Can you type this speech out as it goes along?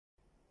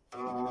Xian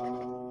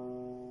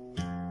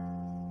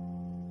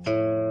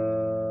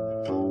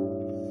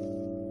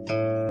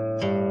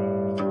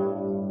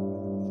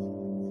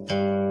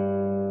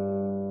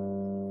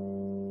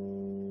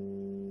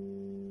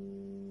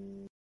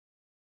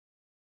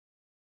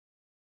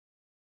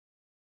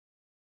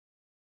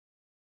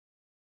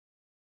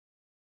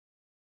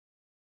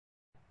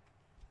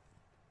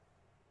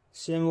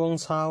Weng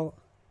Cao,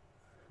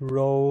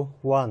 row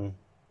 1.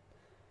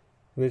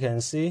 We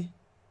can see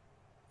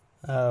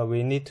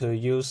we need to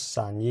use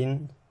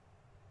Sanyin.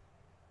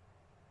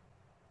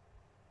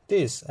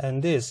 This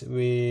and this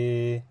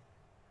we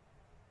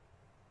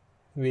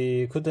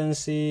couldn't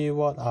see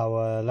what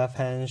our left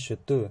hand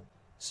should do,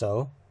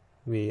 so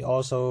we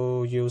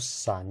also use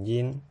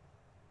Sanyin.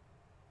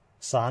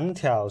 San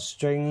调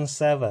string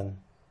 7,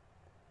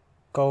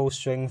 go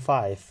string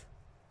 5,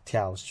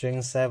 调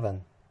string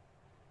 7.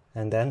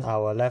 And then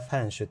our left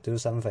hand should do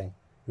something.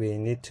 We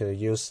need to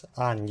use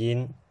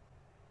Anyin.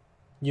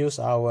 Use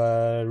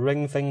our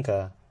ring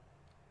finger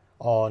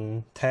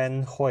on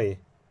 10 hui,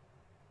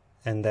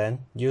 and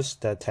then use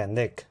the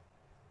technique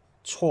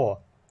错,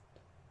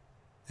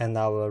 and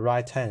our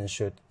right hand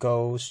should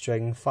go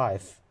string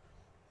 5.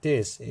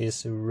 This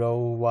is row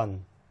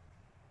 1.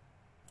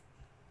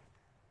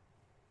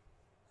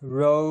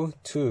 Row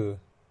 2.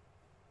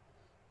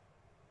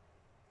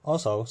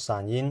 Also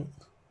散音,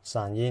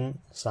 散音,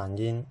 散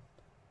音.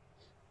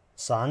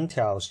 San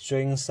调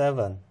string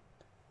 7,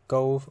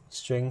 go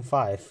string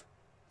 5,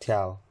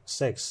 调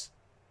 6,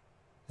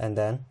 and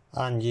then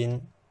按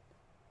音.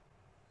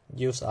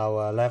 Use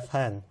our left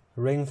hand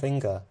ring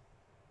finger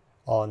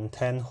on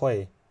 10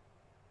 hui,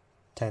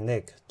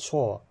 technique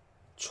错,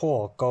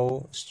 错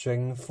go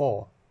string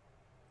 4,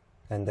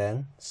 and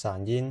then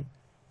散音,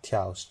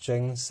 调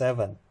string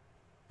 7,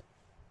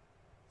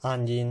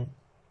 按音,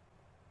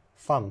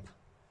 thumb,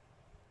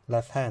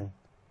 left hand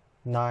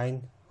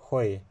 9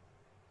 hui,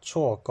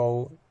 错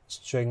go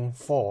string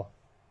 4.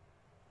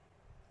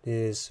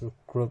 This is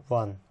group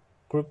 1.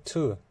 Group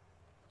 2.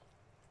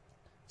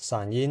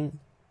 散音,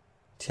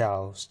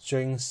 调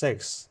string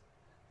 6,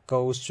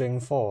 go string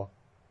 4,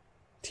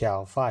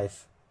 调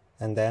 5,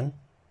 and then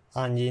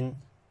按音.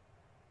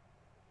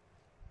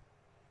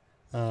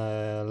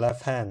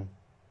 Left hand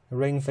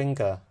ring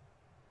finger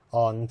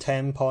on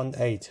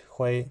 10.8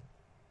 hui.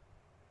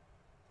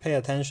 Pay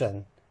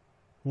attention,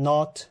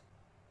 not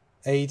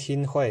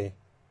 18 hui.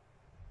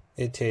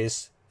 It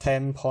is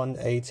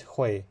 10.8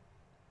 hui.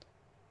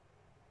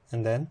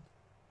 And then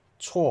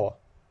错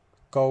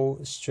go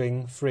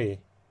string 3.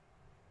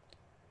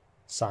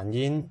 散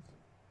音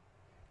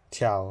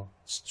调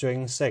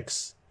string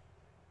 6.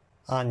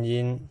 按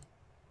音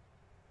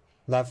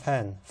left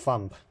hand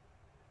thumb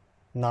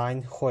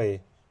 9 hui.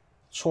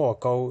 错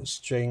go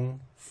string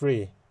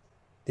 3.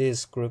 This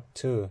is group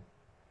 2.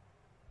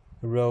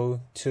 Row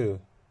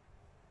 2.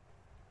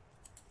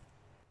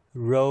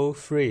 Row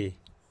 3.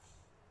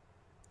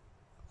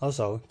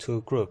 Also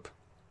 2 group.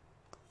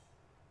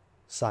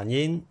 散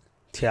音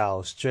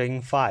调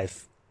string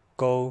 5,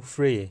 go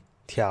 3,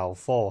 调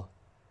 4.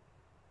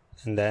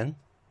 And then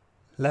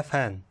left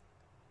hand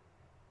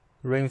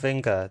ring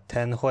finger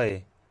 10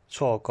 hui,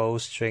 错 go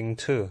string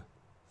 2.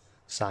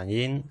 散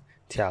音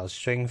调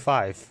string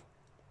 5.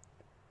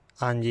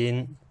 按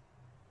音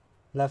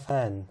left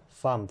hand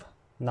thumb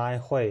 9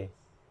 hui,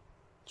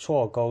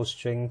 错 go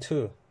string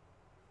 2.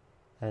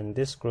 And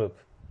this group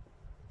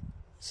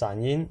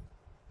散音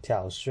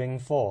调 string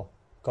 4,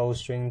 go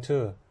string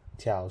 2,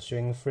 调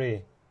string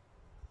 3,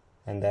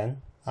 and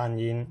then 按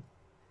音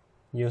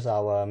use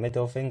our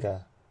middle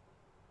finger,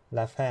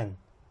 left hand,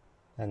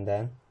 and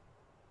then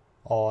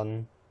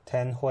on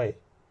 10 hui,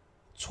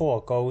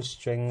 错 go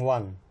string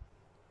 1,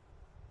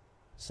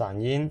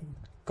 散音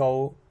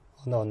go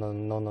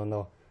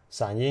no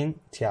散音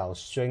调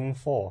string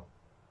 4,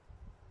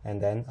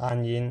 and then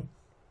按音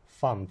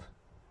thumb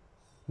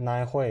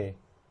 9 hui,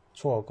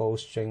 错 go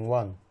string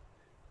 1.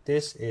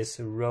 This is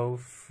row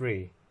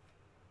 3.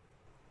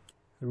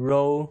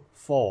 Row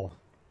 4.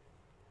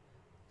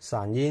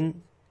 散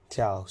音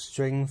调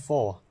string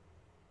 4.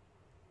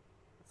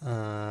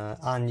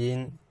 按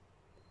音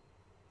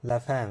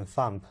left hand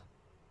thumb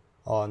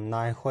on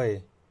 9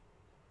 hui,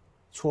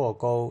 错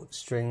go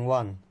string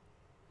 1.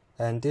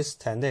 And this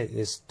technique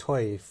is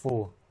退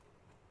fu.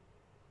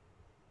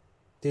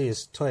 This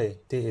is 退,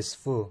 this is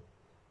fu,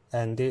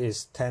 and this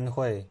is 10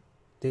 hui,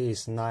 this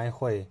is 9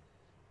 hui.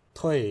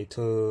 退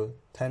to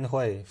 10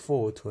 hui,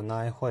 fu to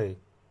 9 hui.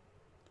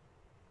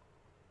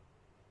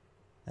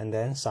 And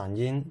then 散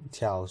音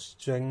调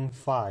string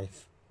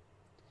 5.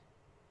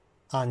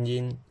 按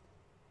音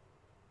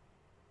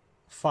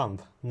thumb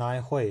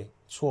 9 hui,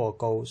 错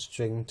go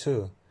string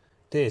 2.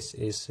 This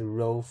is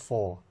row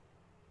 4.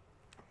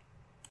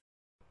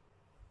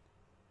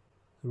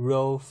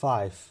 Row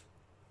 5.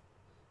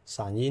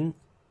 散音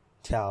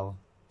调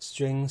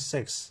string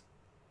 6.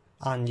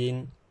 按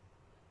音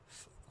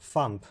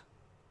thumb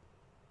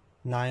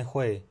 9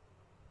 hui,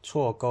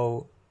 错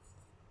go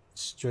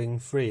string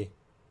 3.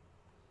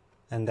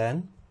 And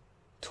then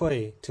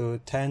退 to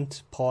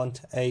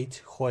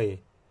 10.8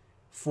 hui,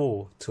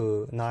 fu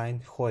to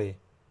 9 hui.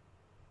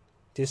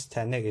 This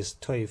technique is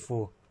退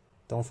fu,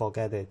 don't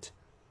forget it.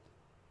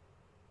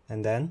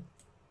 And then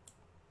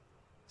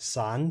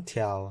 3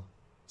条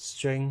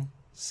string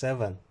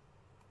 7,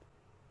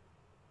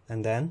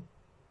 and then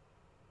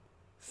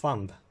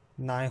thumb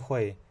 9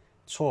 hui,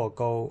 错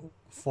钩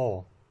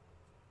 4.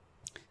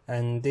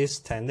 And this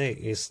technique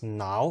is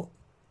now.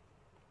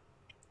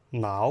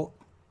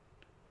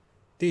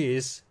 This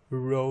is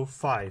row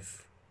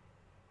 5.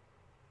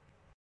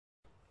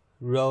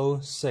 Row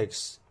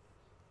 6.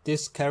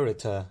 This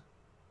character,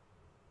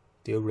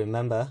 do you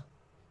remember?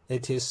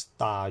 It is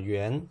打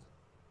圆.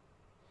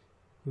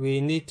 We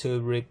need to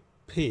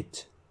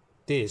repeat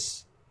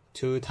this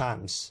 2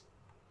 times.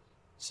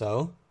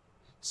 So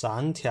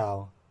 3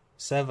条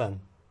 7,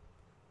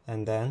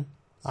 and then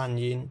按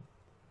音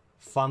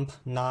thumb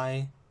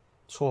 9,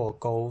 错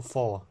钩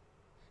 4,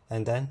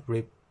 and then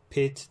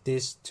repeat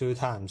this 2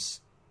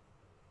 times,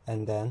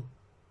 and then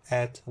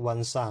add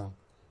 1 sound,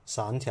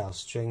 3条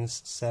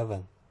strings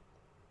 7.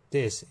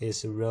 This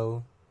is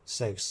row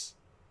 6.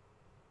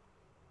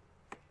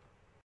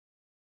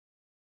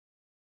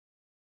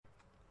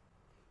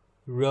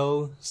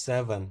 Row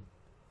 7.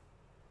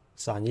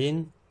 闪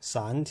音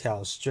3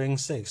条 string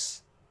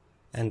 6,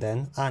 and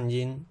then 按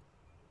音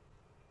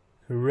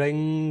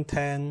ring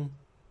 10.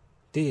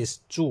 This is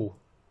注.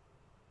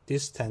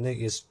 This technique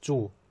is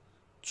注.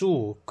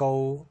 注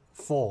钩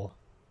 4.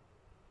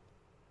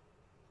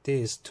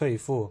 This is 退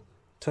fu.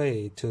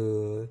 退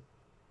to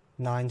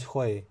 9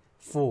 hui,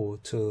 fu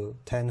to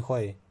 10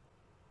 hui.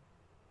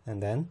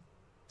 And then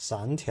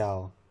 3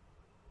条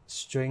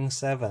string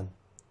 7,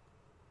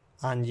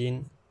 按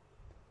音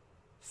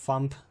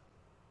thumb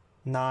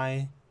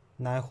 9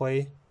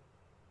 hui,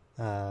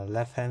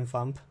 left hand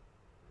thumb,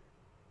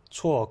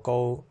 错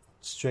钩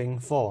string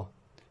 4,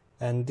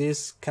 and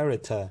this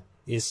character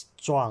is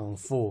撞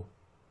fu.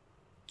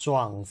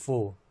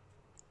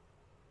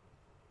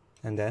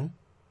 And then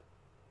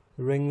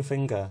ring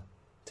finger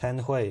 10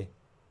 hui,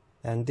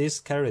 and this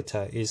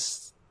character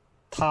is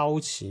掏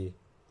起.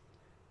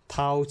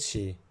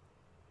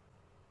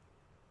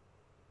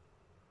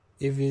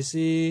 If we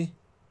see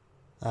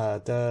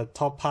the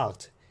top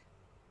part,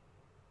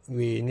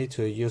 we need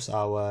to use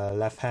our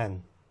left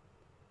hand.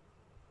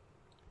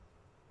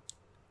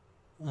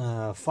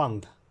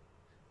 Thumb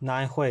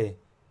 9 hui,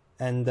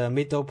 and the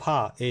middle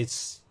part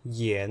is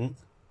眼.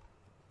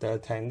 The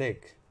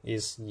technique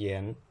is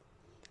眼,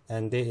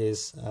 and this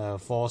is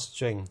 4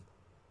 string.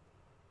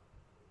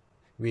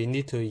 We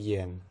need to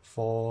眼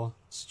 4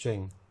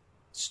 string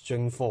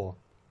 4.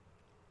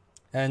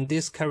 And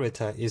this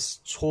character is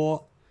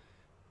戳.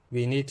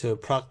 We need to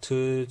plug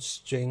 2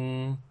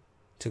 string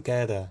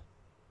together.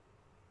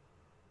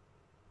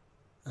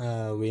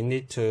 We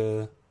need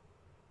to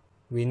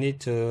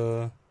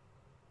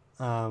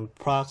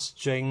plug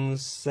string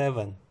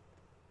 7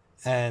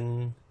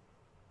 and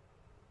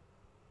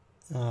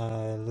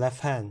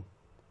left hand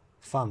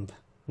thumb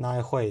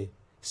 9 hui,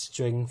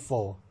 string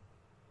 4.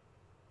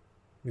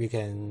 We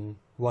can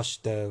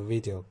watch the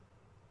video.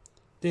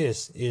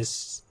 This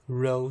is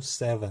row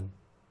 7.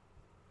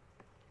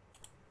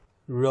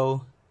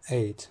 Row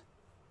 8.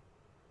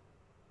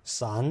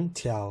 3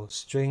条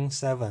string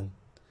 7,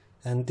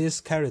 and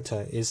this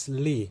character is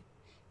li.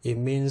 It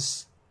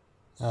means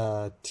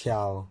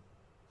调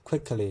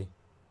quickly.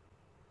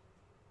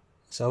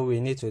 So we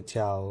need to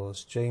调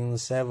string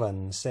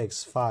 7,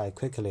 6, 5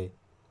 quickly.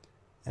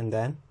 And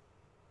then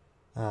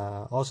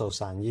also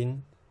闪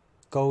音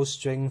go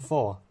string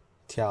 4,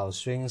 调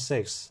string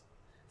 6,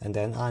 and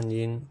then 按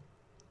音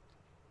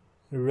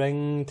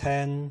ring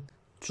 10,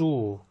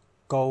 注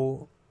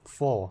go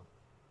 4,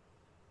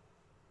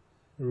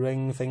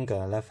 ring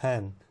finger left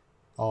hand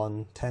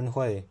on 10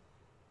 hui,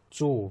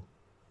 注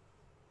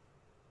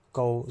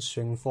go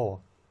string 4.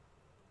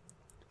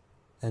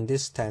 And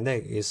this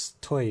technique is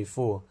退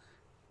fu.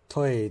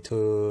 退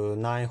to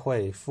 9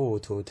 hui, fu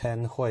to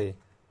 10 hui.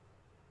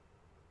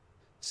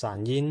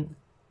 闪音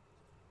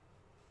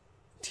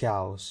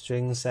调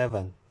string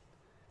 7,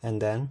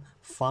 and then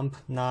thumb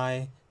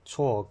 9,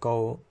 错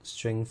钩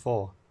string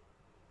 4.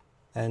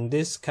 And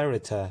this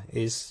character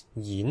is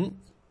引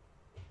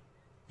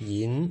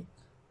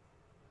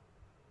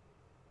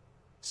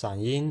闪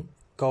音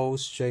go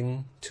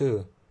string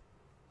 2.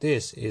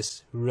 This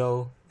is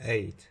row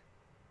 8.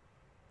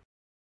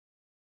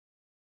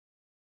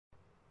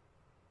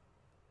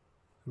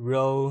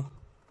 Row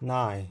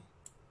 9.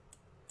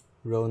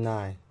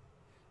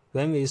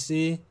 When we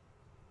see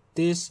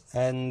this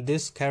and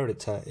this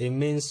character, it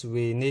means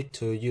we need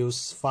to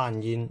use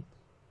泛音.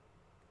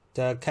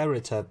 The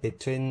character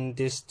between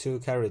these 2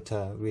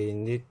 characters, we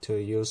need to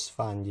use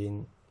泛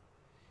音.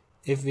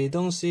 If we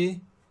don't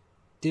see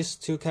these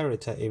 2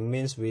 characters, it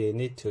means we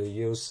need to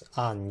use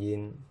按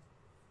音.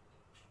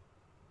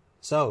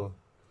 So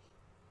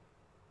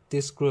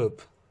this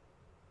group,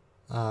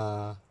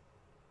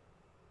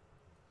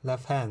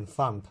 left hand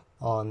thumb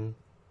on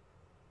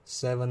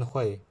 7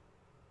 hui,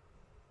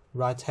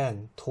 right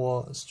hand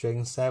拖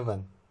string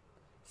 7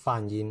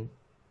 泛音.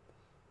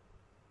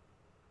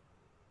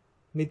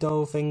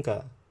 middle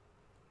finger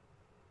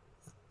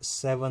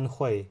 7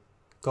 hui,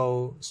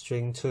 go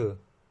string 2.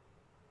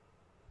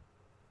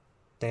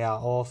 They are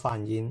all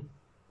泛音.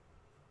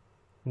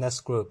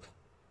 Next group.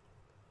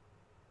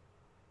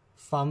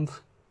 Thumb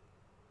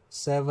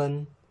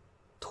 7,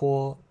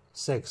 toe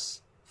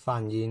 6,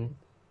 泛音.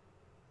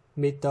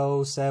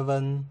 Middle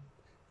 7,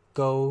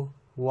 go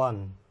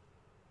 1,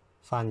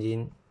 泛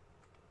音.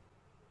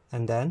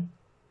 And then,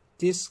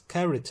 this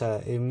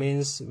character, it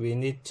means we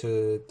need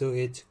to do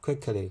it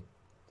quickly.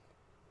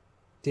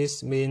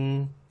 This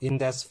means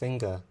index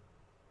finger,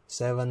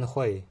 7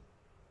 hui,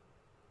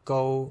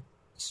 go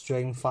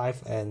string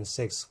 5 and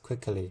 6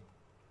 quickly.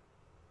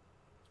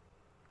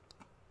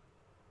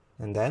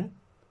 And then,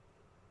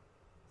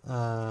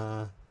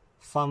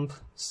 thumb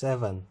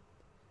 7,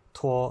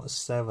 toe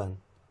 7,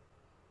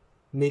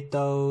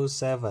 middle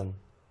 7,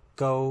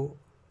 go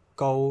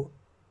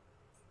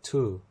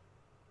 2.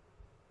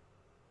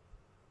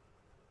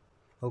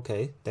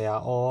 Okay, they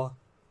are all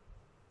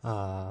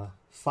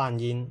泛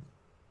音.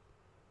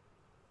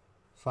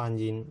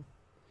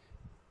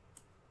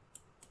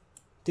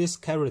 This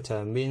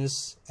character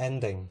means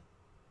ending.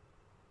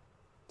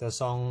 The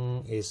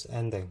song is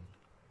ending.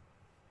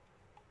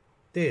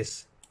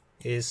 This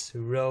is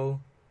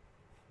row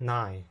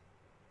 9.